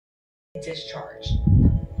discharged.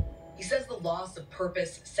 He says the loss of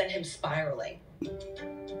purpose sent him spiraling.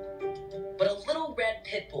 But a little red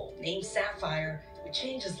pit bull named Sapphire would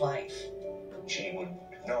change his life. She would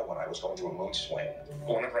know when I was going through a mood swing.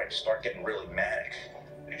 Whenever I'd start getting really manic,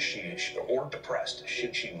 or depressed,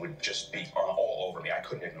 she would just be all over me. I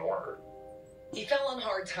couldn't ignore her. He fell on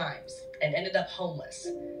hard times and ended up homeless.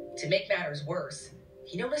 To make matters worse,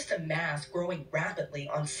 he noticed a mass growing rapidly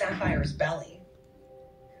on Sapphire's belly.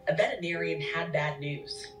 A veterinarian had bad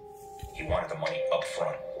news. He wanted the money up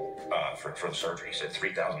front for the surgery. He said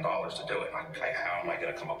 $3,000 to do it. How am I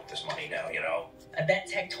going to come up with this money now, you know? A vet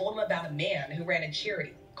tech told him about a man who ran a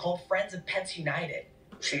charity called Friends of Pets United.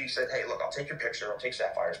 She said, hey, look, I'll take your picture. I'll take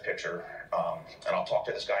Sapphire's picture, and I'll talk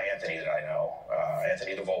to this guy, Anthony, that I know,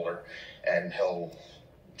 Anthony DeVolder, and he'll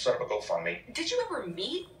set up a GoFundMe. Did you ever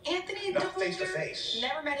meet Anthony DeVolder? Not face to face.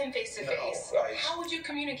 Never met him face to face. How would you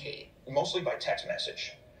communicate? Mostly by text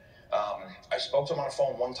message. I spoke to him on the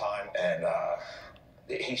phone one time, and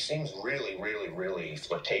he seems really, really, really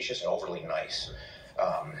flirtatious and overly nice,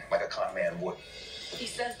 like a con man would. He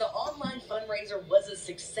says the online fundraiser was a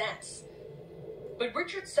success. But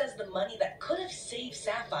Richard says the money that could have saved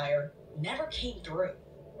Sapphire never came through.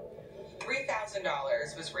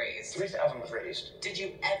 $3,000 was raised. $3,000 was raised. Did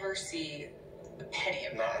you ever see a penny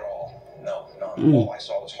of that? Not at all. No. All I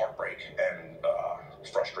saw was heartbreak and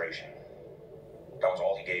frustration. That was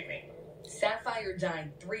all he gave me. Sapphire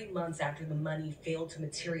died 3 months after the money failed to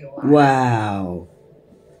materialize. Wow.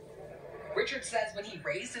 Richard says when he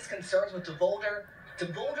raised his concerns with DeVolder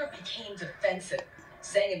became defensive,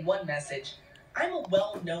 saying in one message, I'm a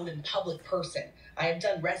well-known and public person. I have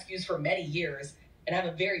done rescues for many years and have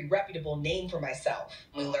a very reputable name for myself.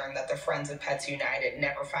 We learned that the Friends of Pets United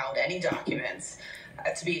never filed any documents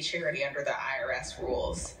to be a charity under the IRS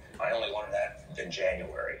rules. I only learned that in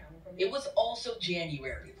January. It was also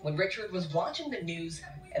January when Richard was watching the news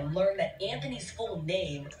and learned that Anthony's full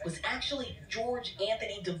name was actually George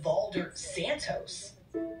Anthony DeVolder Santos.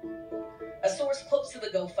 A source close to the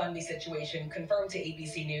GoFundMe situation confirmed to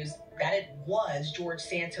ABC News that it was George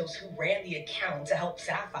Santos who ran the account to help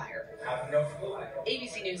Sapphire.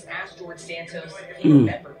 ABC News asked George Santos if he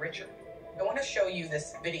remembered Richard. I want to show you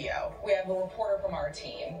this video. We have a reporter from our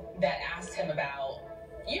team that asked him about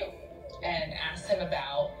you and asked him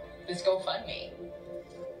about this GoFundMe.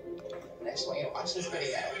 I just want you to watch this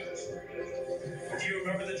video. Do you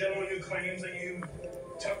remember the gentleman who claims that you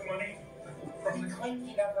took money from He claimed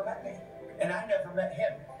he never met me, and I never met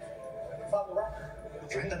him. It's on the record.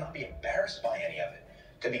 For him to not be embarrassed by any of it,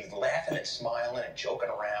 to be laughing and smiling and joking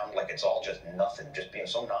around like it's all just nothing, just being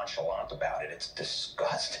so nonchalant about it, it's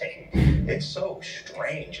disgusting. It's so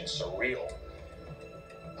strange and surreal.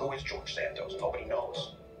 Who is George Santos? Nobody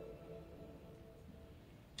knows.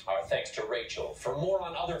 Our thanks to Rachel. For more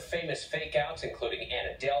on other famous fake-outs, including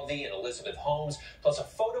Anna Delvey and Elizabeth Holmes, plus a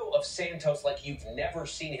photo of Santos like you've never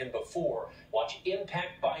seen him before, watch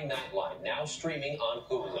Impact by Nightline, now streaming on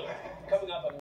Hulu. Coming up...